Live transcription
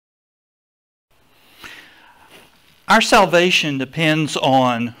Our salvation depends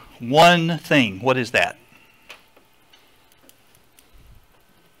on one thing. What is that?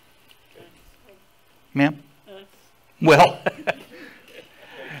 Ma'am? Well,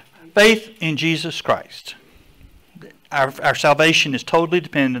 faith in Jesus Christ. Our salvation is totally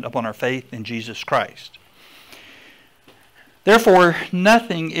dependent upon our faith in Jesus Christ. Therefore,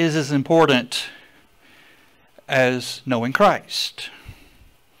 nothing is as important as knowing Christ.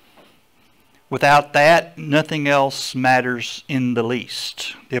 Without that, nothing else matters in the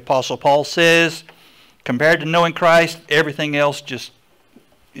least. The Apostle Paul says, compared to knowing Christ, everything else just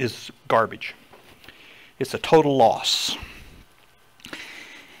is garbage. It's a total loss.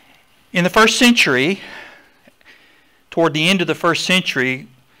 In the first century, toward the end of the first century,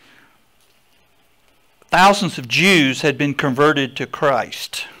 thousands of Jews had been converted to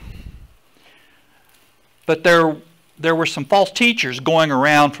Christ. But there were some false teachers going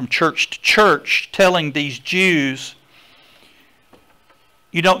around from church to church telling these Jews,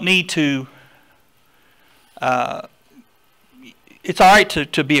 you don't need to, it's all right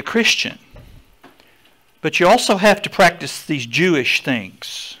to be a Christian, but you also have to practice these Jewish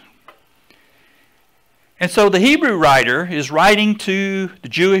things. And so the Hebrew writer is writing to the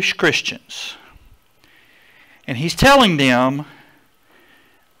Jewish Christians, and he's telling them,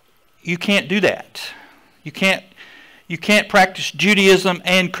 you can't do that. You can't practice Judaism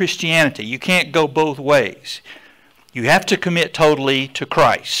and Christianity. You can't go both ways. You have to commit totally to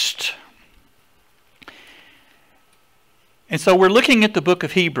Christ. And so we're looking at the book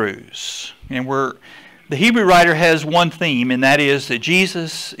of Hebrews. And the Hebrew writer has one theme, and that is that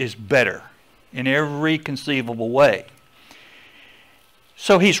Jesus is better in every conceivable way.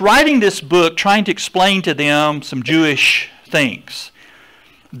 So he's writing this book trying to explain to them some Jewish things.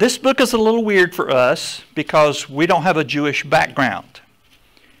 This book is a little weird for us because we don't have a Jewish background.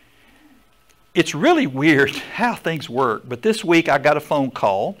 It's really weird how things work. But this week I got a phone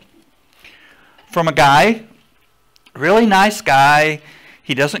call from a guy, really nice guy.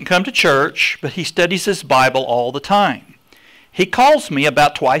 He doesn't come to church, but he studies his Bible all the time. He calls me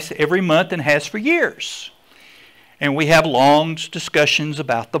about twice every month and has for years. And we have long discussions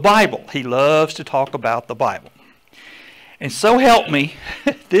about the Bible. He loves to talk about the Bible. And so help me,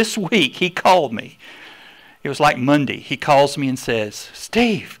 this week he called me. It was like Monday. He calls me and says,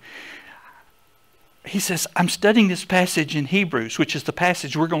 Steve, he says, I'm studying this passage in Hebrews, which is the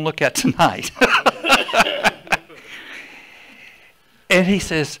passage we're going to look at tonight. And he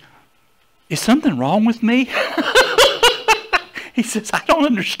says, is something wrong with me? He says, I don't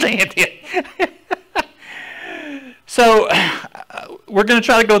understand it. So we're going to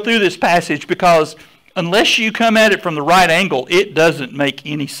try to go through this passage because unless you come at it from the right angle, it doesn't make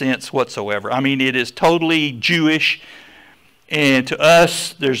any sense whatsoever. I mean, it is totally Jewish, and to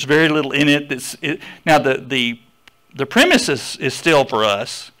us, there's very little in it. Now, the premise is still for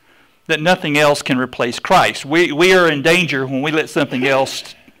us that nothing else can replace Christ. We are in danger when we let something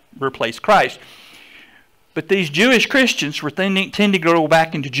else replace Christ. But these Jewish Christians were tending to go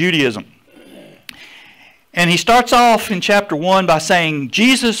back into Judaism. And he starts off in chapter 1 by saying,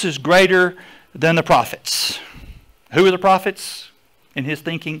 Jesus is greater than the prophets. Who are the prophets in his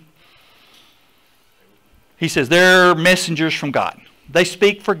thinking? He says they're messengers from God. They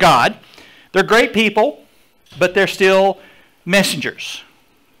speak for God. They're great people, but they're still messengers.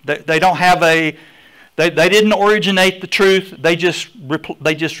 They don't have they didn't originate the truth. They just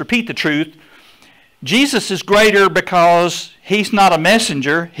repeat the truth. Jesus is greater because he's not a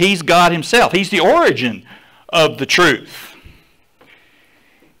messenger. He's God himself. He's the origin of the truth.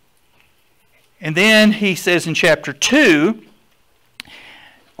 And then he says in chapter 2,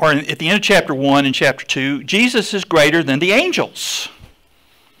 or at the end of chapter 1 and chapter 2, Jesus is greater than the angels.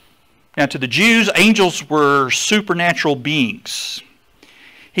 Now to the Jews, angels were supernatural beings.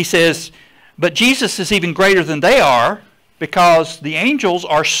 He says, but Jesus is even greater than they are because the angels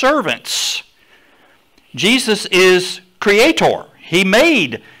are servants. Jesus is creator. He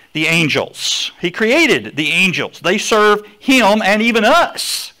made the angels. He created the angels. They serve him and even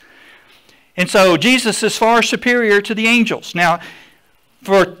us. And so Jesus is far superior to the angels. Now,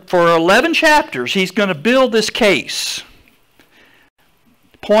 for 11 chapters, he's going to build this case.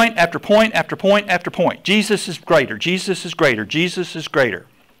 Point after point after point after point. Jesus is greater. Jesus is greater. Jesus is greater.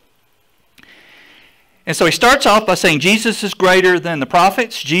 And so he starts off by saying Jesus is greater than the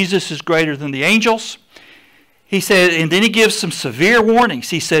prophets. Jesus is greater than the angels. He said, and then he gives some severe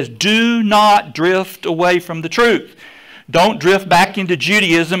warnings. He says, do not drift away from the truth. Don't drift back into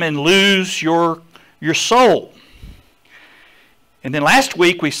Judaism and lose your soul. And then last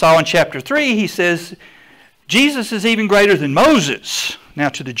week we saw in chapter 3, he says, Jesus is even greater than Moses. Now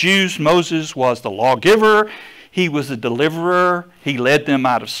to the Jews, Moses was the lawgiver. He was a deliverer. He led them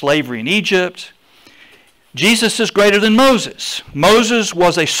out of slavery in Egypt. Jesus is greater than Moses. Moses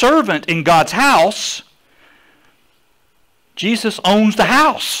was a servant in God's house. Jesus owns the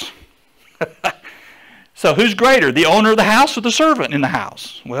house. So who's greater, the owner of the house or the servant in the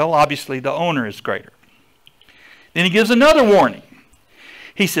house? Well, obviously the owner is greater. Then he gives another warning.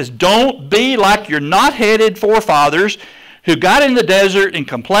 He says, don't be like your not-headed forefathers who got in the desert and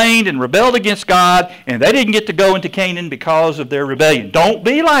complained and rebelled against God, and they didn't get to go into Canaan because of their rebellion. Don't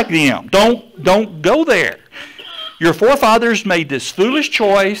be like them. Don't go there. Your forefathers made this foolish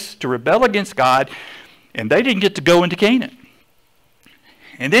choice to rebel against God, and they didn't get to go into Canaan.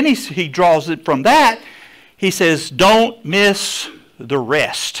 And then he draws it from that. He says, don't miss the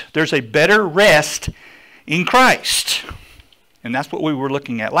rest. There's a better rest in Christ. And that's what we were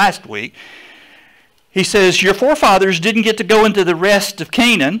looking at last week. He says, your forefathers didn't get to go into the rest of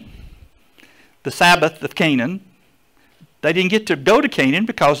Canaan, the Sabbath of Canaan. They didn't get to go to Canaan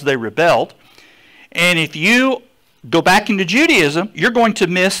because they rebelled. And if you go back into Judaism, you're going to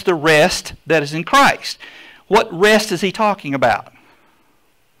miss the rest that is in Christ. What rest is he talking about?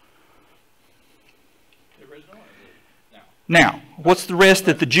 Now, what's the rest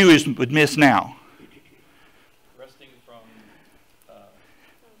that the Jews would miss now? Resting from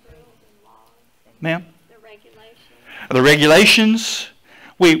Ma'am? The regulations. The regulations.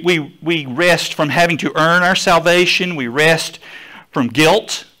 We rest from having to earn our salvation. We rest from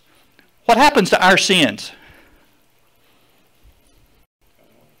guilt. What happens to our sins?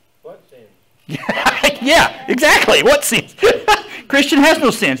 what sin? Yeah, exactly. What sins? Christian has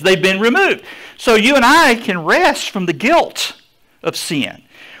no sins. They've been removed. So you and I can rest from the guilt of sin.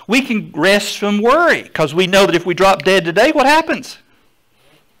 We can rest from worry because we know that if we drop dead today, what happens?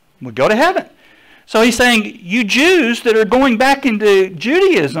 We go to heaven. So he's saying, you Jews that are going back into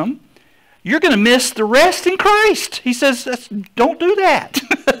Judaism, you're going to miss the rest in Christ. He says, don't do that.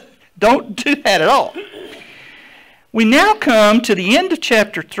 Don't do that at all. We now come to the end of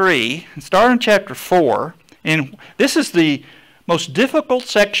chapter 3 and start in chapter 4. And this is the most difficult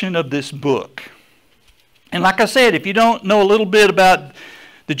section of this book. And like I said, if you don't know a little bit about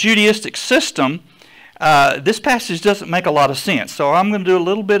the Judaistic system, this passage doesn't make a lot of sense. So I'm going to do a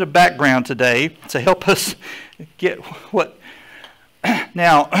little bit of background today to help us get what...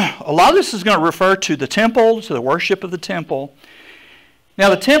 Now, a lot of this is going to refer to the temple, to the worship of the temple. Now,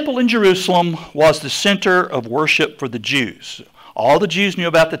 the temple in Jerusalem was the center of worship for the Jews. All the Jews knew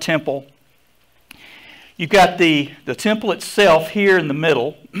about the temple. You've got the temple itself here in the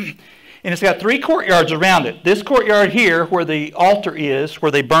middle, and it's got 3 courtyards around it. This courtyard here, where the altar is,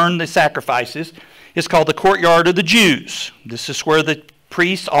 where they burn the sacrifices, is called the courtyard of the Jews. This is where the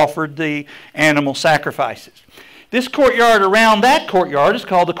priests offered the animal sacrifices. This courtyard around that courtyard is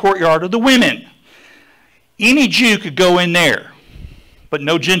called the courtyard of the women. Any Jew could go in there, but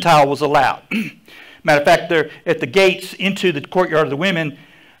no Gentile was allowed. Matter of fact, they're at the gates into the courtyard of the women.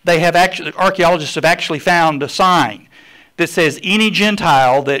 Archaeologists have actually found a sign that says any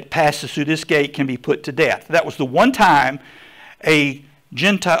Gentile that passes through this gate can be put to death. That was the one time a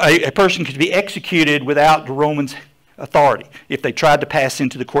person could be executed without the Romans' authority if they tried to pass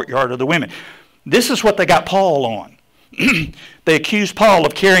into the courtyard of the women. This is what they got Paul on. They accused Paul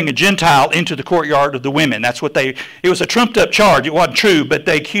of carrying a Gentile into the courtyard of the women. It was a trumped up charge. It wasn't true, but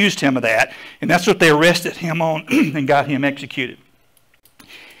they accused him of that. And that's what they arrested him on and got him executed.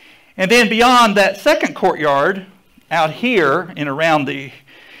 And then beyond that second courtyard, out here and around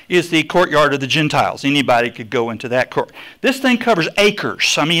is the courtyard of the Gentiles. Anybody could go into that court. This thing covers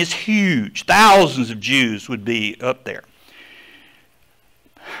acres. I mean, it's huge. Thousands of Jews would be up there.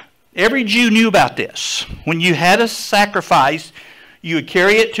 Every Jew knew about this. When you had a sacrifice, you would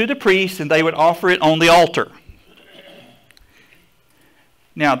carry it to the priest and they would offer it on the altar.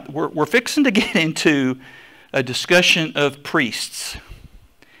 Now, we're fixing to get into a discussion of priests.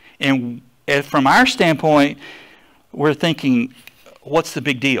 And from our standpoint, we're thinking, what's the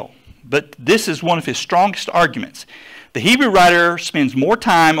big deal? But this is one of his strongest arguments. The Hebrew writer spends more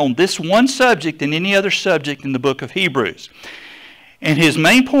time on this one subject than any other subject in the book of Hebrews. And his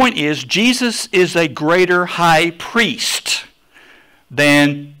main point is Jesus is a greater high priest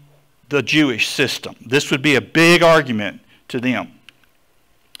than the Jewish system. This would be a big argument to them.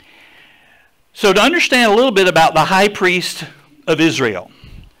 So to understand a little bit about the high priest of Israel,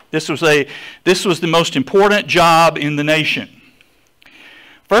 this was the most important job in the nation.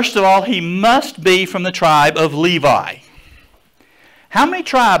 First of all, he must be from the tribe of Levi. How many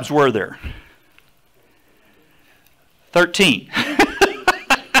tribes were there? 13.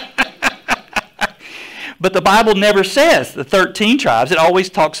 But the Bible never says the 13 tribes. It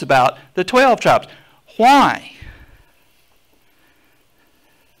always talks about the 12 tribes. Why?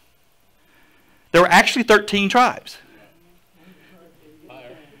 There were actually 13 tribes.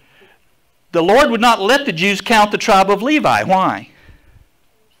 The Lord would not let the Jews count the tribe of Levi. Why?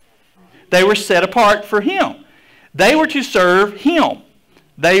 They were set apart for Him. They were to serve Him.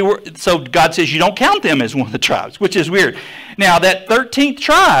 So God says you don't count them as one of the tribes, which is weird. Now that 13th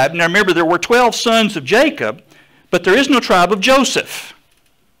tribe, now remember there were 12 sons of Jacob, but there is no tribe of Joseph.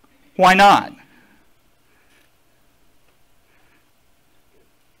 Why not?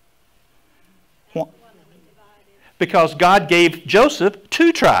 Because God gave Joseph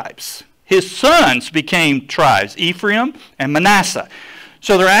 2 tribes. His sons became tribes, Ephraim and Manasseh.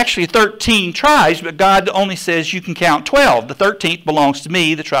 So there are actually 13 tribes, but God only says you can count 12. The 13th belongs to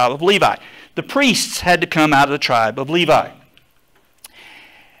me, the tribe of Levi. The priests had to come out of the tribe of Levi.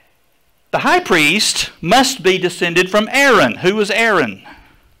 The high priest must be descended from Aaron. Who was Aaron?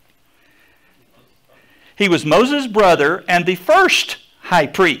 He was Moses' brother and the first high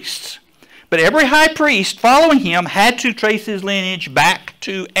priest. But every high priest following him had to trace his lineage back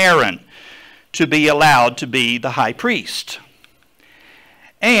to Aaron to be allowed to be the high priest.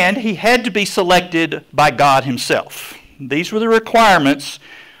 And he had to be selected by God Himself. These were the requirements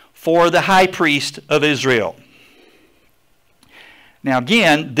for the high priest of Israel. Now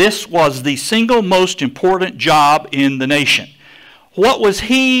again, this was the single most important job in the nation. What was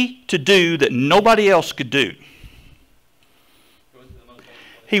he to do that nobody else could do?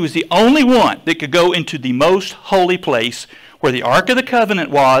 He was the only one that could go into the most holy place where the Ark of the Covenant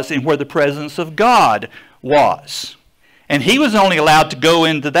was and where the presence of God was. And he was only allowed to go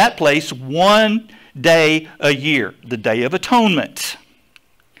into that place one day a year, the Day of Atonement.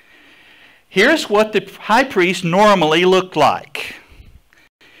 Here's what the high priest normally looked like.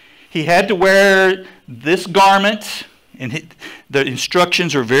 He had to wear this garment, and the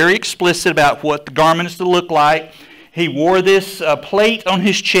instructions are very explicit about what the garment is to look like. He wore this plate on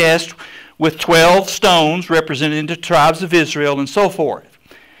his chest with 12 stones representing the tribes of Israel and so forth.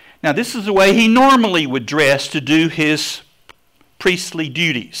 Now this is the way he normally would dress to do his priestly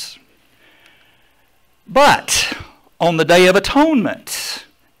duties. But on the Day of Atonement,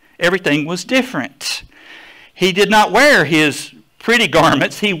 everything was different. He did not wear his pretty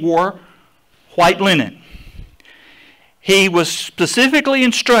garments. He wore white linen. He was specifically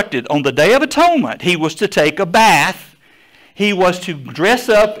instructed on the Day of Atonement, he was to take a bath. He was to dress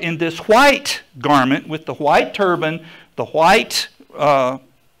up in this white garment with the white turban, the white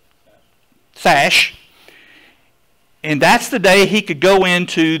sash, and that's the day he could go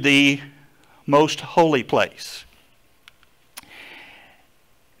into the most holy place.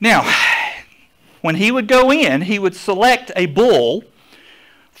 Now, when he would go in, he would select a bull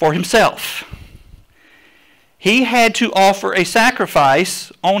for himself. He had to offer a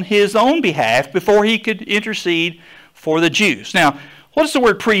sacrifice on his own behalf before he could intercede for the Jews. Now, what does the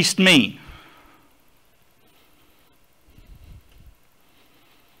word priest mean?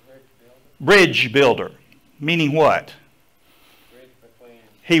 Bridge builder. Meaning what?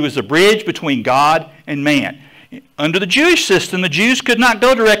 He was a bridge between God and man. Under the Jewish system, the Jews could not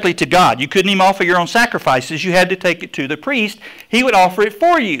go directly to God. You couldn't even offer your own sacrifices. You had to take it to the priest. He would offer it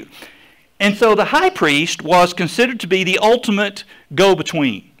for you. And so the high priest was considered to be the ultimate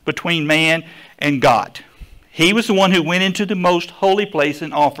go-between, between man and God. He was the one who went into the most holy place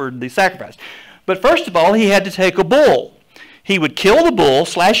and offered the sacrifice. But first of all, he had to take a bull. He would kill the bull,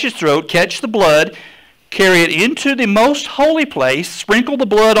 slash his throat, catch the blood, carry it into the most holy place, sprinkle the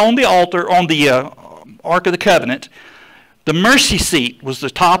blood on the altar, on the Ark of the Covenant. The mercy seat was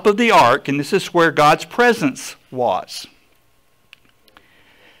the top of the ark, and this is where God's presence was.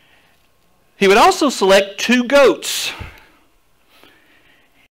 He would also select 2 goats.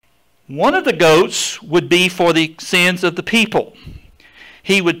 One of the goats would be for the sins of the people.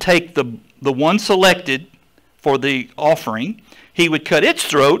 He would take the one selected for the offering. He would cut its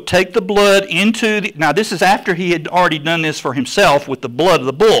throat, take the blood into the... Now this is after he had already done this for himself with the blood of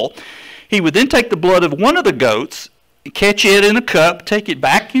the bull. He would then take the blood of one of the goats, catch it in a cup, take it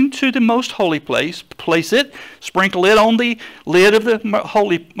back into the most holy place, place it, sprinkle it on the lid of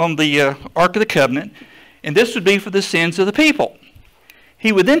the Ark of the Covenant, and this would be for the sins of the people.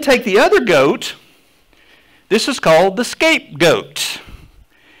 He would then take the other goat. This is called the scapegoat.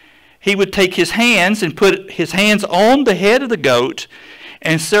 He would take his hands and put his hands on the head of the goat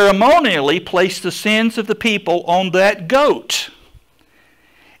and ceremonially place the sins of the people on that goat.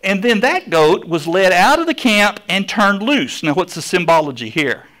 And then that goat was led out of the camp and turned loose. Now what's the symbology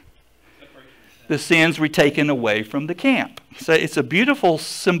here? The sins were taken away from the camp. So it's a beautiful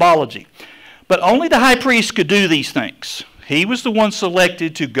symbology. But only the high priest could do these things. He was the one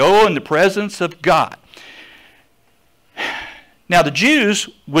selected to go in the presence of God. Now the Jews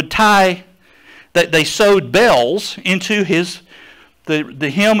would tie that they sewed bells into the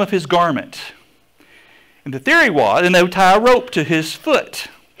hem of his garment. And the theory was, and they would tie a rope to his foot.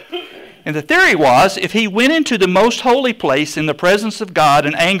 And the theory was, if he went into the most holy place in the presence of God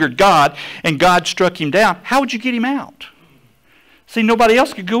and angered God, and God struck him down, how would you get him out? See, nobody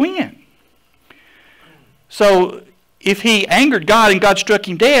else could go in. So if he angered God and God struck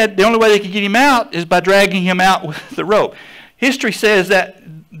him dead, the only way they could get him out is by dragging him out with the rope. History says that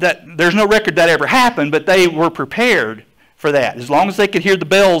there's no record that ever happened, but they were prepared for that. As long as they could hear the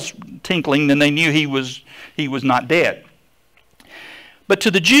bells tinkling, then they knew he was not dead. But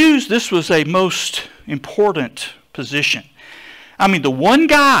to the Jews, this was a most important position. I mean, the one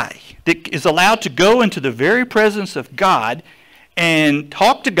guy that is allowed to go into the very presence of God and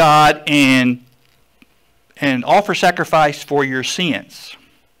talk to God and offer sacrifice for your sins.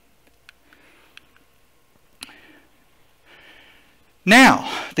 Now,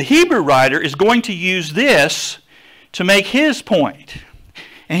 the Hebrew writer is going to use this to make his point.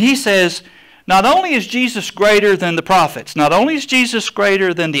 And he says, not only is Jesus greater than the prophets, not only is Jesus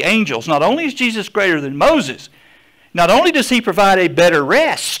greater than the angels, not only is Jesus greater than Moses, not only does he provide a better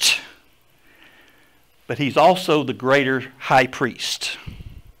rest, but he's also the greater high priest.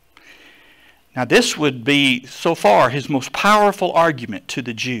 Now this would be, so far, his most powerful argument to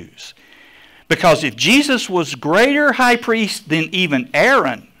the Jews. Because if Jesus was greater high priest than even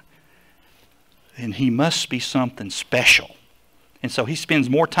Aaron, then he must be something special. And so he spends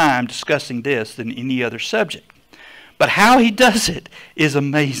more time discussing this than any other subject. But how he does it is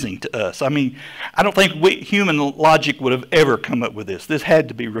amazing to us. I mean, I don't think human logic would have ever come up with this. This had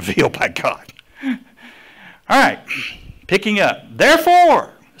to be revealed by God. All right, picking up.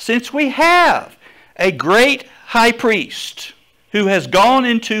 Therefore, since we have a great high priest who has gone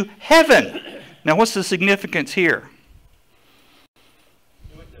into heaven. Now, what's the significance here?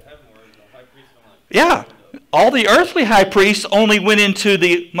 He went to heaven where the high priest went. Yeah. All the earthly high priests only went into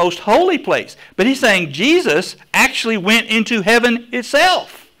the most holy place. But he's saying Jesus actually went into heaven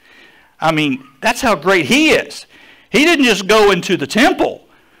itself. I mean, that's how great he is. He didn't just go into the temple.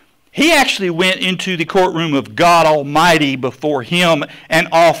 He actually went into the courtroom of God Almighty before him and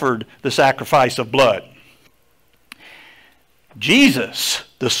offered the sacrifice of blood. Jesus,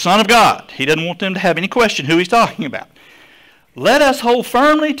 the Son of God, he doesn't want them to have any question who he's talking about. Let us hold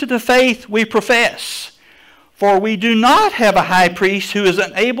firmly to the faith we profess. For we do not have a high priest who is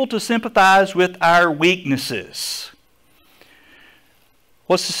unable to sympathize with our weaknesses.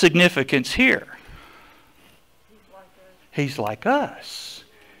 What's the significance here? He's like us.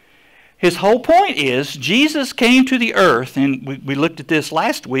 His whole point is Jesus came to the earth, and we looked at this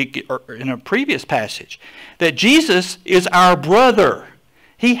last week in a previous passage, that Jesus is our brother.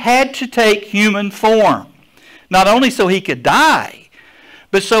 He had to take human form, not only so he could die,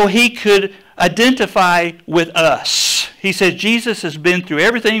 but so he could identify with us. He said Jesus has been through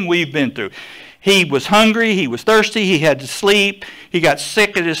everything we've been through. He was hungry, he was thirsty, he had to sleep, he got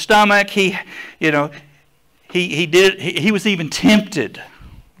sick at his stomach, he was even tempted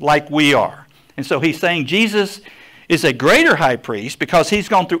like we are. And so he's saying Jesus is a greater high priest because he's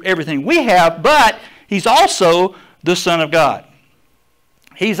gone through everything we have, but he's also the Son of God.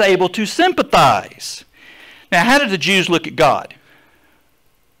 He's able to sympathize. Now, how did the Jews look at God?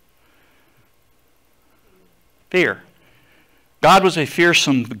 Fear. God was a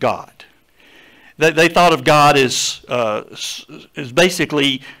fearsome God. They thought of God as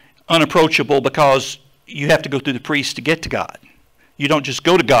basically unapproachable because you have to go through the priest to get to God. You don't just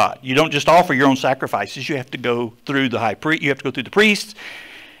go to God. You don't just offer your own sacrifices. You have to go through the high priest. You have to go through the priests.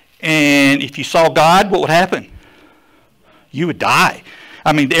 And if you saw God, what would happen? You would die.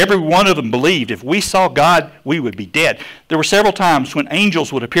 I mean, every one of them believed if we saw God, we would be dead. There were several times when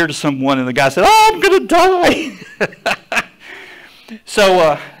angels would appear to someone and the guy said, "Oh, I'm going to die."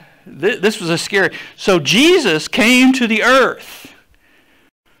 So this was a scary. So Jesus came to the earth.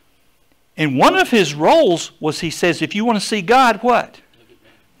 And one of his roles was he says, if you want to see God, what?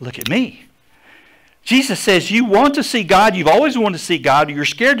 Look at me. Jesus says, you want to see God. You've always wanted to see God. You're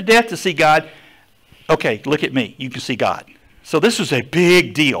scared to death to see God. Okay, look at me. You can see God. So this was a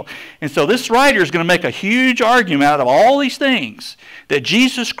big deal. And so this writer is going to make a huge argument out of all these things that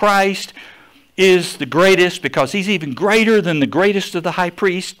Jesus Christ is the greatest because he's even greater than the greatest of the high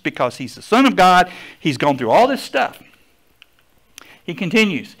priests because he's the Son of God. He's gone through all this stuff. He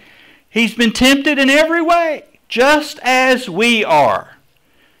continues. He's been tempted in every way, just as we are.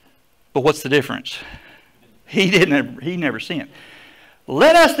 But what's the difference? He never sinned.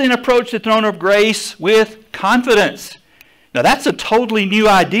 Let us then approach the throne of grace with confidence. Now that's a totally new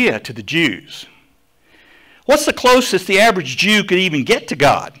idea to the Jews. What's the closest the average Jew could even get to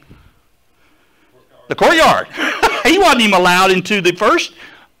God? the courtyard. He wasn't even allowed into the first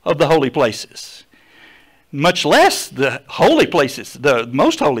of the holy places, much less the holy places, the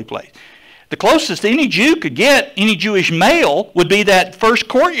most holy place. The closest any Jew could get, any Jewish male, would be that first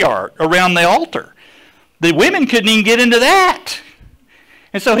courtyard around the altar. The women couldn't even get into that.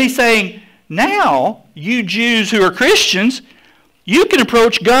 And so he's saying, now, you Jews who are Christians, you can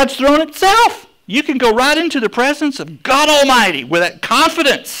approach God's throne itself. You can go right into the presence of God Almighty with that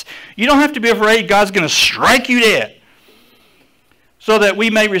confidence. You don't have to be afraid God's going to strike you dead, so that we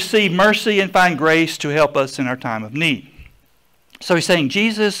may receive mercy and find grace to help us in our time of need. So he's saying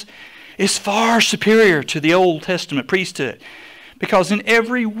Jesus is far superior to the Old Testament priesthood, because in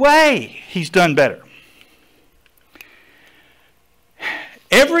every way he's done better.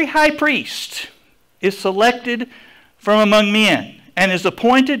 Every high priest is selected from among men and is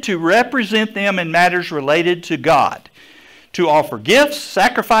appointed to represent them in matters related to God, to offer gifts,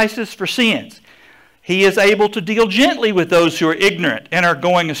 sacrifices for sins. He is able to deal gently with those who are ignorant and are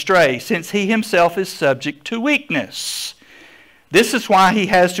going astray, since he himself is subject to weakness. This is why he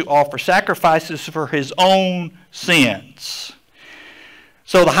has to offer sacrifices for his own sins.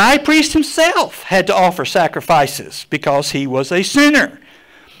 So the high priest himself had to offer sacrifices because he was a sinner.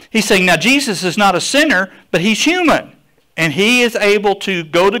 He's saying, now Jesus is not a sinner, but he's human. And he is able to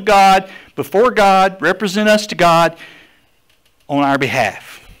go to God, before God, represent us to God on our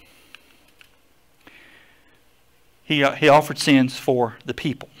behalf. He offered sins for the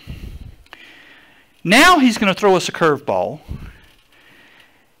people. Now he's going to throw us a curveball.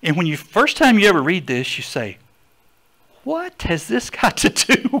 And when first time you ever read this, you say, what has this got to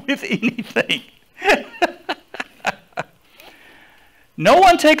do with anything? No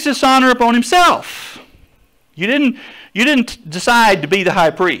one takes this honor upon himself. You didn't decide to be the high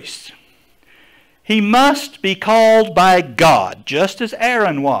priest. He must be called by God, just as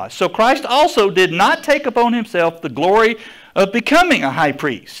Aaron was. So Christ also did not take upon himself the glory of becoming a high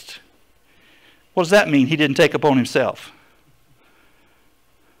priest. What does that mean, he didn't take upon himself?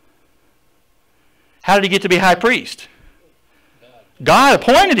 How did he get to be high priest? God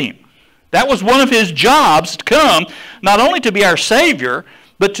appointed him. That was one of his jobs, to come, not only to be our Savior,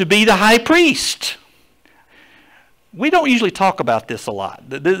 but to be the high priest. We don't usually talk about this a lot.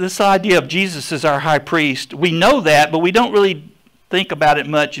 This idea of Jesus as our high priest, we know that, but we don't really think about it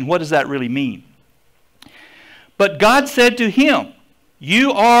much, and what does that really mean? But God said to him,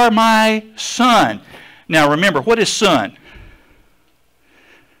 you are my son. Now remember, what is son?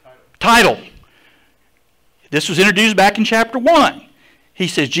 Title. This was introduced back in chapter 1. He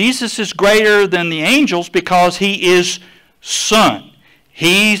says Jesus is greater than the angels because he is son.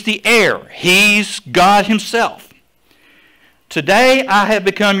 He's the heir. He's God himself. Today I have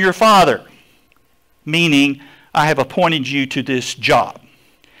become your father, meaning I have appointed you to this job.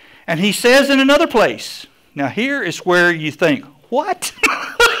 And he says in another place, now here is where you think, what?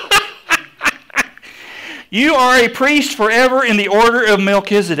 You are a priest forever in the order of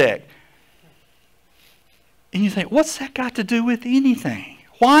Melchizedek. And you think, what's that got to do with anything?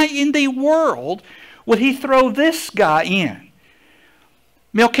 Why in the world would he throw this guy in?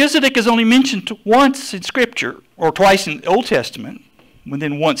 Melchizedek is only mentioned once in Scripture, or twice in the Old Testament, and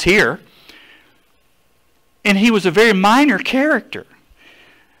then once here. And he was a very minor character.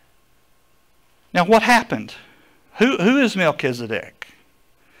 Now what happened? Who is Melchizedek?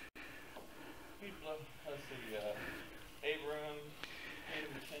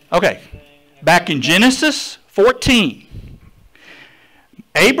 Okay, back in Genesis 14,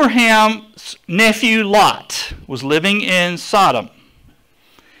 Abraham's nephew Lot was living in Sodom.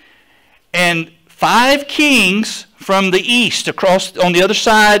 And 5 kings from the east, across on the other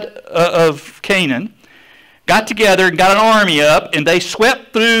side of Canaan, got together and got an army up, and they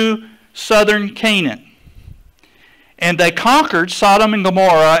swept through southern Canaan. And they conquered Sodom and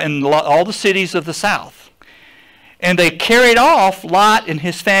Gomorrah and all the cities of the south. And they carried off Lot and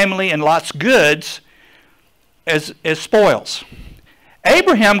his family and Lot's goods as spoils.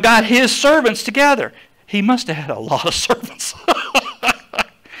 Abraham got his servants together. He must have had a lot of servants.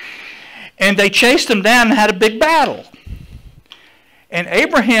 And they chased them down and had a big battle. And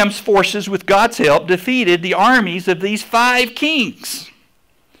Abraham's forces, with God's help, defeated the armies of these 5 kings.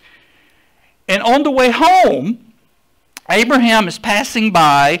 And on the way home, Abraham is passing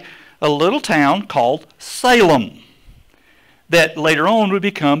by a little town called Salem, that later on would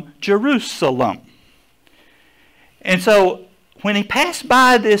become Jerusalem. And so when he passed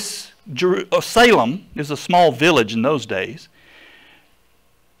by this, Salem is a small village in those days,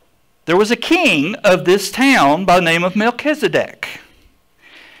 there was a king of this town by the name of Melchizedek.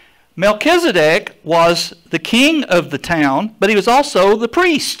 Melchizedek was the king of the town, but he was also the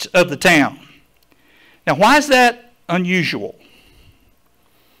priest of the town. Now, why is that unusual?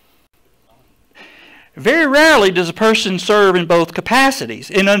 Very rarely does a person serve in both capacities.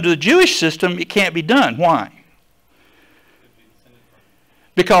 And under the Jewish system, it can't be done. Why?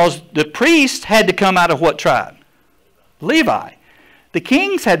 Because the priests had to come out of what tribe? Levi. The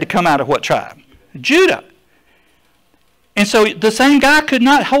kings had to come out of what tribe? Judah. And so the same guy could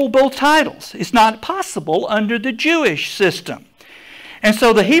not hold both titles. It's not possible under the Jewish system. And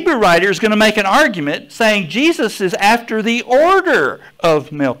so the Hebrew writer is going to make an argument saying Jesus is after the order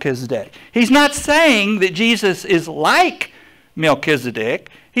of Melchizedek. He's not saying that Jesus is like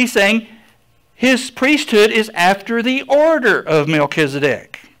Melchizedek. He's saying his priesthood is after the order of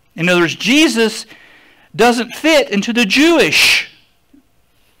Melchizedek. In other words, Jesus doesn't fit into the Jewish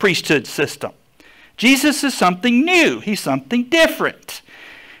priesthood system. Jesus is something new. He's something different.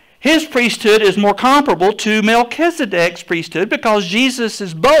 His priesthood is more comparable to Melchizedek's priesthood because Jesus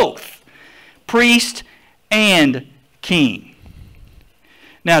is both priest and king.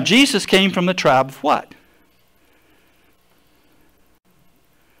 Now, Jesus came from the tribe of what?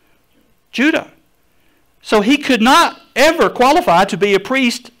 Judah. So he could not ever qualify to be a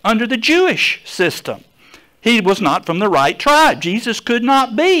priest under the Jewish system. He was not from the right tribe. Jesus could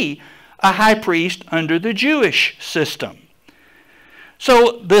not be a high priest under the Jewish system.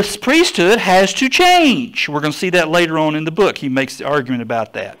 So this priesthood has to change. We're going to see that later on in the book. He makes the argument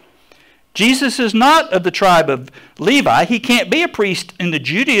about that. Jesus is not of the tribe of Levi. He can't be a priest in the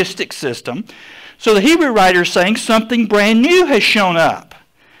Judaistic system. So the Hebrew writer is saying something brand new has shown up.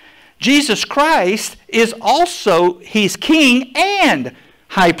 Jesus Christ is also, he's king and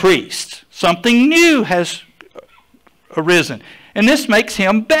high priest. Something new has arisen. And this makes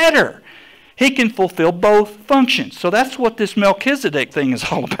him better. He can fulfill both functions. So that's what this Melchizedek thing is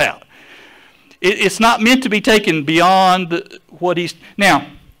all about. It's not meant to be taken beyond what he's... Now,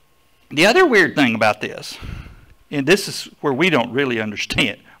 the other weird thing about this, and this is where we don't really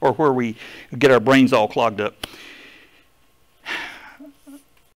understand, or where we get our brains all clogged up.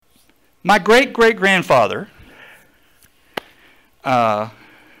 My great-great-grandfather, the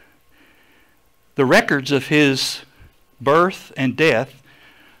records of his birth and death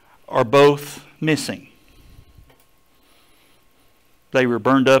are both missing. They were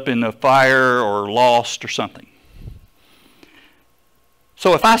burned up in a fire or lost or something.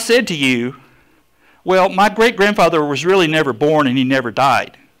 So if I said to you, well, my great-grandfather was really never born and he never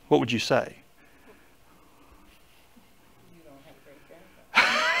died, what would you say? You don't have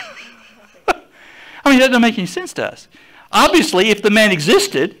great-grandfather. I mean, that doesn't make any sense to us. Obviously, if the man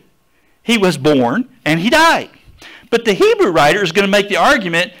existed, he was born and he died. But the Hebrew writer is going to make the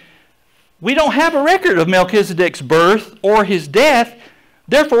argument, we don't have a record of Melchizedek's birth or his death,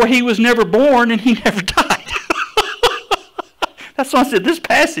 therefore he was never born and he never died. That's why I said this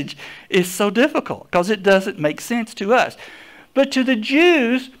passage is so difficult, because it doesn't make sense to us. But to the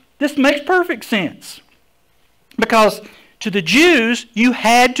Jews, this makes perfect sense. Because to the Jews, you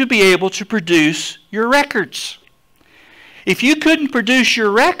had to be able to produce your records. If you couldn't produce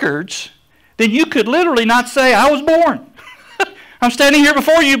your records, then you could literally not say, I was born. I'm standing here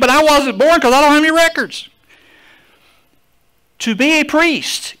before you, but I wasn't born because I don't have any records. To be a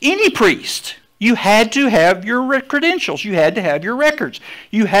priest, any priest, you had to have your credentials. You had to have your records.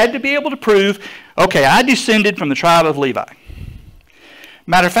 You had to be able to prove, okay, I descended from the tribe of Levi.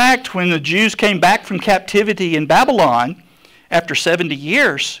 Matter of fact, when the Jews came back from captivity in Babylon after 70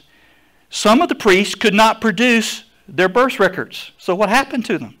 years, some of the priests could not produce their birth records. So what happened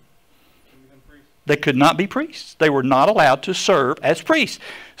to them? They could not be priests. They were not allowed to serve as priests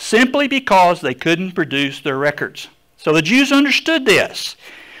simply because they couldn't produce their records. So the Jews understood this.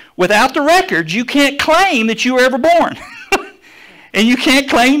 Without the records, you can't claim that you were ever born. And you can't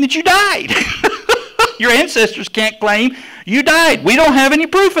claim that you died. Your ancestors can't claim you died. We don't have any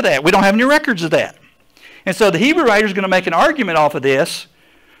proof of that. We don't have any records of that. And so the Hebrew writer is going to make an argument off of this.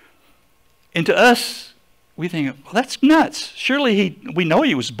 And to us, we think, well, that's nuts. Surely we know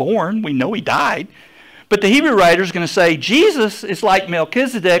he was born. We know he died. But the Hebrew writer is going to say, Jesus is like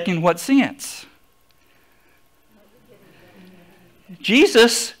Melchizedek in what sense?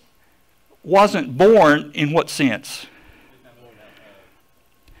 Jesus wasn't born in what sense?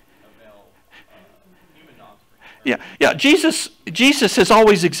 Yeah. Jesus has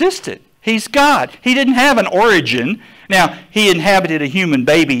always existed. He's God. He didn't have an origin. Now, he inhabited a human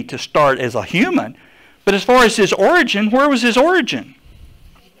baby to start as a human. But as far as his origin, where was his origin?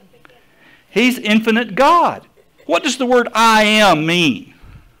 He's infinite God. What does the word I am mean?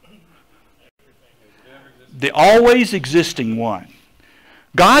 The always existing one.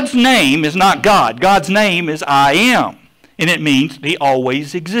 God's name is not God. God's name is I am. And it means the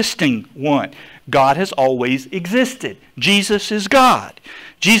always existing one. God has always existed. Jesus is God.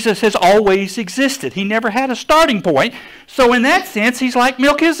 Jesus has always existed. He never had a starting point. So in that sense, he's like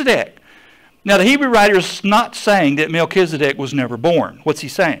Melchizedek. Now the Hebrew writer is not saying that Melchizedek was never born. What's he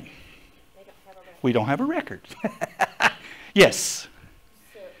saying? We don't have a record. Yes.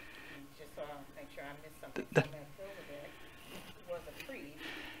 So, just so I don't make sure I missed something. Melchizedek was a priest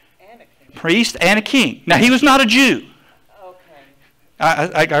and a king. Priest and a king. Now he was not a Jew. Okay.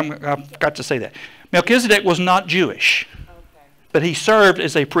 I've got to say that. Melchizedek was not Jewish, Okay. but he served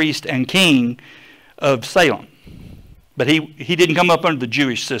as a priest and king of Salem. But he didn't come up under the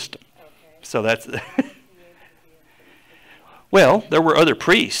Jewish system. Okay. So that's... Well, there were other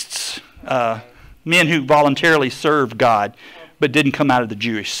priests, men who voluntarily served God, but didn't come out of the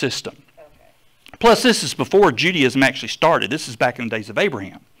Jewish system. Okay. Plus, this is before Judaism actually started. This is back in the days of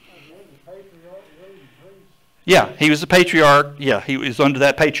Abraham. Yeah, he was a patriarch. Yeah, he was under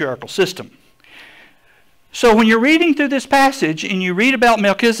that patriarchal system. So when you're reading through this passage and you read about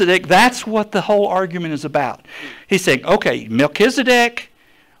Melchizedek, that's what the whole argument is about. He's saying, okay, Melchizedek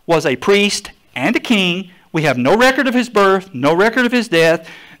was a priest and a king. We have no record of his birth, no record of his death.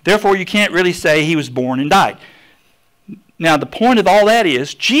 Therefore, you can't really say he was born and died. Now, the point of all that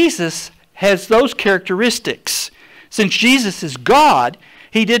is Jesus has those characteristics. Since Jesus is God,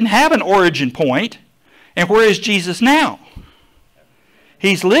 he didn't have an origin point. And where is Jesus now?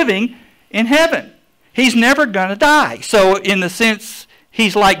 He's living in heaven. He's never going to die. So in the sense,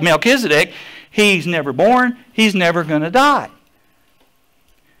 he's like Melchizedek. He's never born. He's never going to die.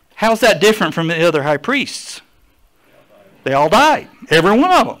 How's that different from the other high priests? They all died. Every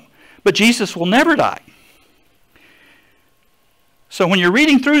one of them. But Jesus will never die. So when you're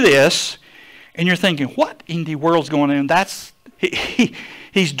reading through this, and you're thinking, what in the world's going on?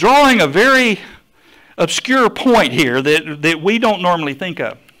 He's drawing a very obscure point here that we don't normally think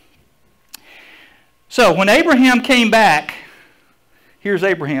of. So when Abraham came back, here's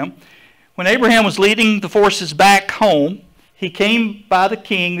Abraham. When Abraham was leading the forces back home, he came by the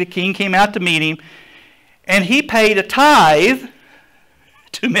king. The king came out to meet him, and he paid a tithe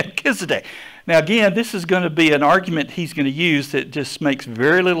to Melchizedek. Now again, this is going to be an argument he's going to use that just makes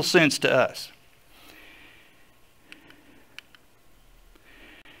very little sense to us.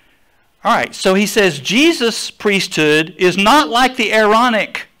 All right, so he says Jesus' priesthood is not like the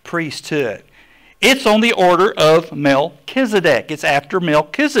Aaronic priesthood. It's on the order of Melchizedek. It's after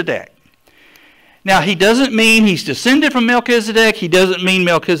Melchizedek. Now, he doesn't mean he's descended from Melchizedek. He doesn't mean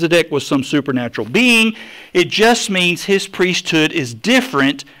Melchizedek was some supernatural being. It just means his priesthood is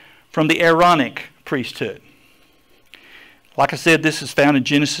different from the Aaronic priesthood. Like I said, this is found in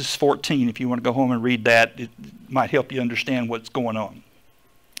Genesis 14. If you want to go home and read that, it might help you understand what's going on.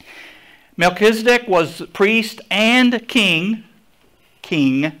 Melchizedek was priest and king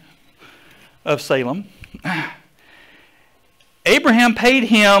of Salem. Abraham paid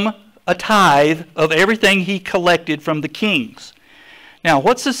him a tithe of everything he collected from the kings. Now,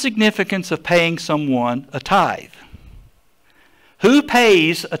 what's the significance of paying someone a tithe? Who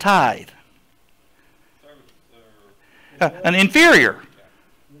pays a tithe? An inferior.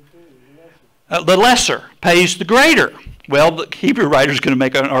 The lesser pays the greater. Well, the Hebrew writer is going to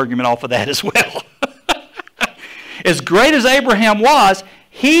make an argument off of that as well. As great as Abraham was,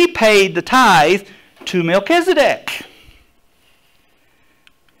 he paid the tithe to Melchizedek.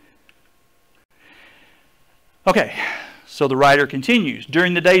 Okay, so the writer continues.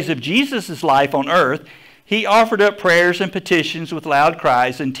 During the days of Jesus' life on earth, he offered up prayers and petitions with loud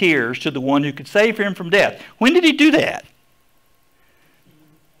cries and tears to the one who could save him from death. When did he do that?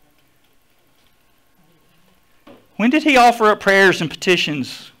 When did he offer up prayers and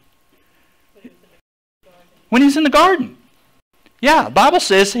petitions? When he's in the garden. Yeah, the Bible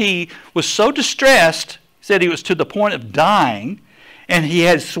says he was so distressed, said he was to the point of dying, and he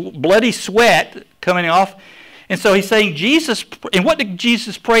had bloody sweat coming off. And so he's saying, Jesus, and what did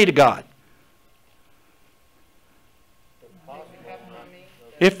Jesus pray to God?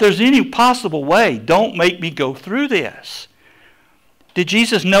 If there's any possible way, don't make me go through this. Did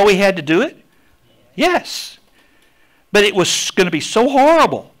Jesus know he had to do it? Yes. But it was going to be so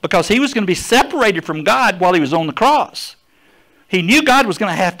horrible because he was going to be separated from God while he was on the cross. He knew God was going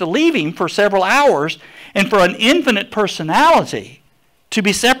to have to leave him for several hours, and for an infinite personality to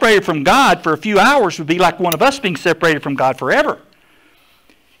be separated from God for a few hours would be like one of us being separated from God forever.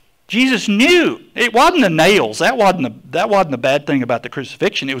 Jesus knew it wasn't the nails. That wasn't the bad thing about the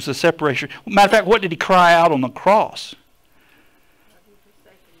crucifixion. It was the separation. Matter of fact, what did he cry out on the cross?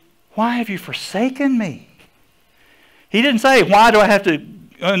 Why have you forsaken me? He didn't say, why do I have to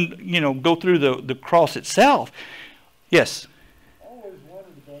go through the cross itself? Yes? I always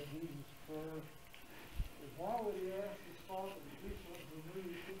wondered about Jesus' prayer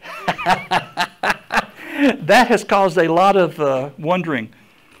That has caused a lot of wondering.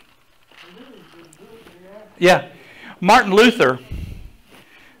 Yeah. Martin Luther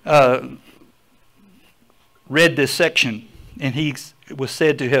read this section, and he was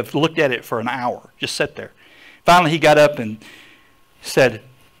said to have looked at it for an hour, just sat there. Finally, he got up and said,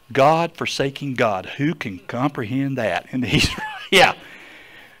 God forsaking God, who can comprehend that? And he's, yeah.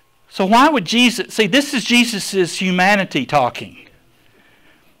 So why would Jesus, see, this is Jesus' humanity talking.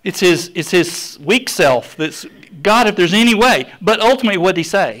 It's his weak self that's, God, if there's any way. But ultimately, what did he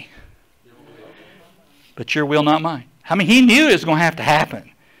say? But your will, not mine. I mean, he knew it was going to have to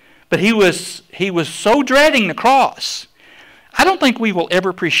happen. But he was so dreading the cross. I don't think we will ever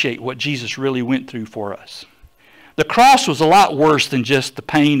appreciate what Jesus really went through for us. The cross was a lot worse than just the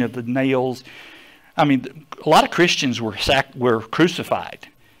pain of the nails. I mean, a lot of Christians were crucified.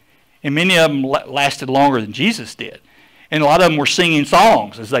 And many of them lasted longer than Jesus did. And a lot of them were singing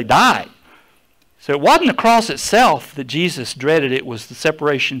songs as they died. So it wasn't the cross itself that Jesus dreaded. It was the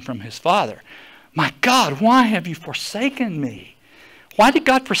separation from his Father. My God, why have you forsaken me? Why did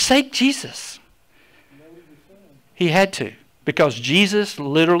God forsake Jesus? He had to. Because Jesus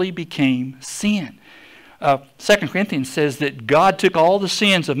literally became sin. 2 Corinthians says that God took all the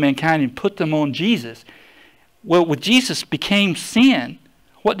sins of mankind and put them on Jesus. Well, with Jesus became sin,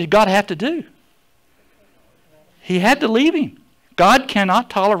 what did God have to do? He had to leave him. God cannot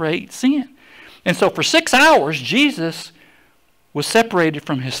tolerate sin. And so for 6 hours, Jesus was separated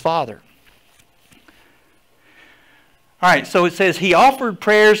from his Father. All right, so it says, he offered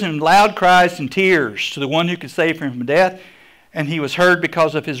prayers and loud cries and tears to the one who could save him from death, and he was heard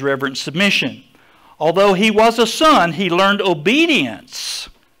because of his reverent submission. Although he was a son, he learned obedience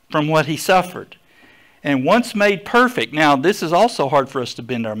from what he suffered. And once made perfect, now this is also hard for us to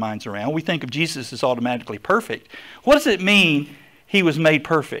bend our minds around. We think of Jesus as automatically perfect. What does it mean he was made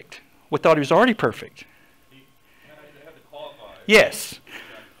perfect? We thought he was already perfect. He had to qualify. Yes.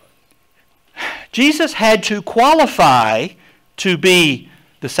 Jesus had to qualify to be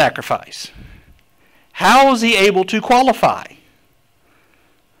the sacrifice. How was he able to qualify?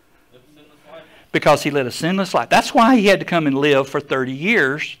 Because he led a sinless life. That's why he had to come and live for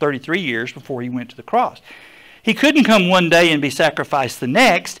 33 years before he went to the cross. He couldn't come one day and be sacrificed the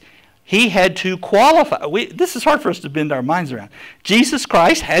next. He had to qualify. This is hard for us to bend our minds around. Jesus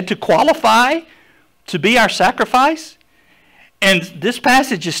Christ had to qualify to be our sacrifice. And this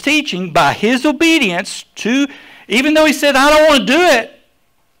passage is teaching by his obedience to, even though he said, I don't want to do it,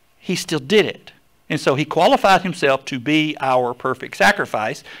 he still did it. And so he qualified himself to be our perfect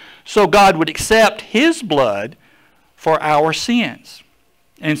sacrifice, so God would accept his blood for our sins.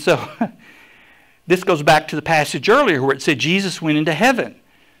 And so this goes back to the passage earlier where it said Jesus went into heaven.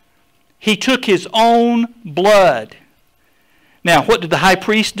 He took his own blood. Now, what did the high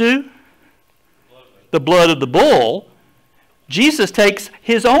priest do? The blood of the bull. Jesus takes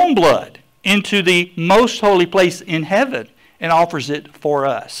his own blood into the most holy place in heaven and offers it for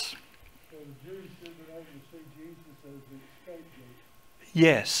us. So the Jews didn't able to see Jesus as the scapegoat.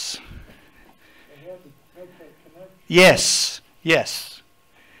 Yes. They had to make that connection. Yes. Yes.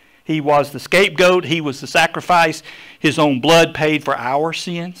 He was the scapegoat. He was the sacrifice. His own blood paid for our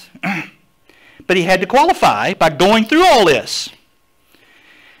sins. But he had to qualify by going through all this.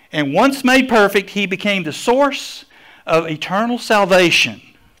 And once made perfect, he became the source of eternal salvation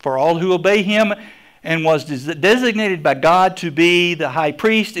for all who obey him, and was designated by God to be the high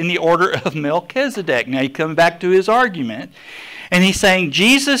priest in the order of Melchizedek. Now he comes back to his argument, and he's saying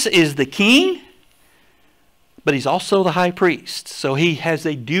Jesus is the king, but he's also the high priest. So he has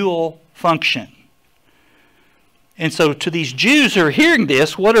a dual function. And so to these Jews who are hearing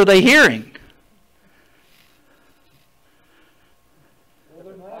this, what are they hearing? Well,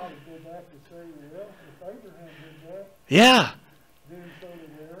 they might go back and say, well, if Abraham did that, Yeah. then so did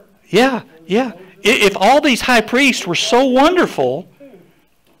Aaron. Yeah. Yeah. If all these high priests were so wonderful,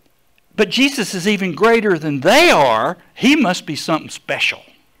 but Jesus is even greater than they are, he must be something special.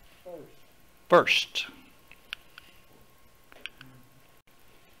 First.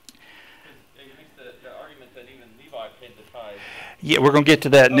 He makes the argument that even Levi paid the tithe. Yeah, we're going to get to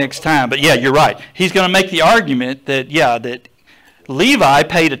that next time. But yeah, you're right. He's going to make the argument that, that Levi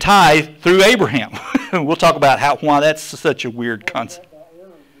paid a tithe through Abraham. We'll talk about why that's such a weird concept.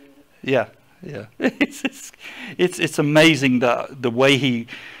 Yeah. Yeah, it's amazing the way he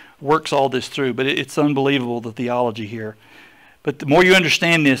works all this through, but it's unbelievable, the theology here. But the more you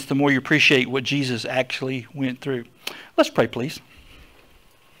understand this, the more you appreciate what Jesus actually went through. Let's pray, please.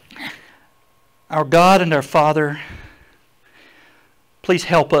 Our God and our Father, please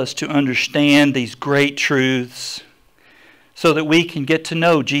help us to understand these great truths so that we can get to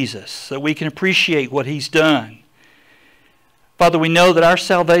know Jesus, so that we can appreciate what He's done. Father, we know that our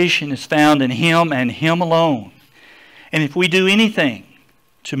salvation is found in Him and Him alone. And if we do anything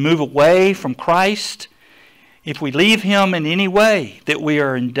to move away from Christ, if we leave Him in any way, that we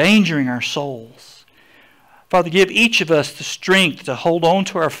are endangering our souls. Father, give each of us the strength to hold on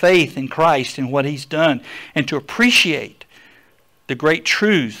to our faith in Christ and what He's done, and to appreciate the great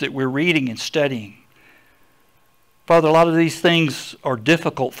truths that we're reading and studying. Father, a lot of these things are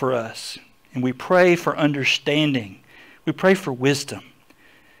difficult for us, and we pray for understanding. We pray for wisdom.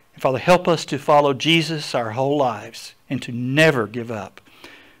 And Father, help us to follow Jesus our whole lives and to never give up.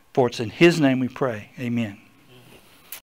 For it's in His name we pray. Amen.